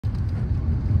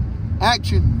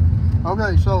Action.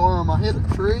 Okay, so I hit a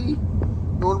tree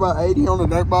going about 80 on the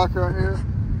dirt bike right here,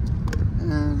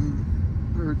 and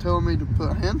they were telling me to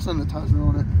put hand sanitizer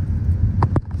on it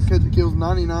because it kills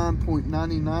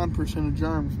 99.99% of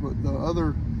germs, but the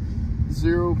other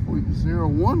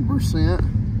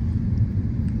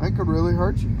 0.01%, that could really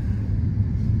hurt you.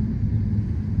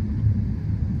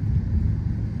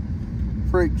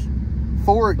 Freaks.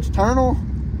 For external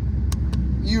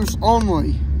use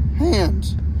only.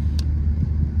 Hands.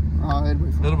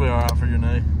 It'll be alright for your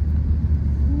knee.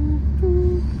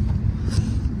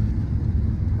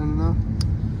 Enough?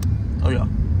 Oh yeah.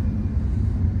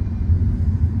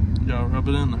 You gotta rub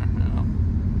it in there. Yeah.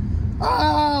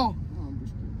 Oh!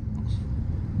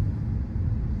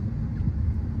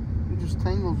 It just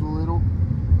tingles a little.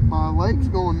 My leg's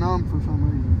going numb for some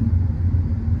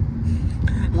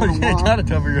reason. You gotta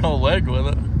cover your whole leg with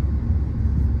it.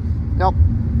 Yep.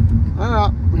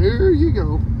 Alright, here you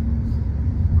go.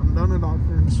 I'm done at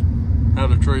doctors. How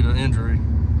to treat an injury.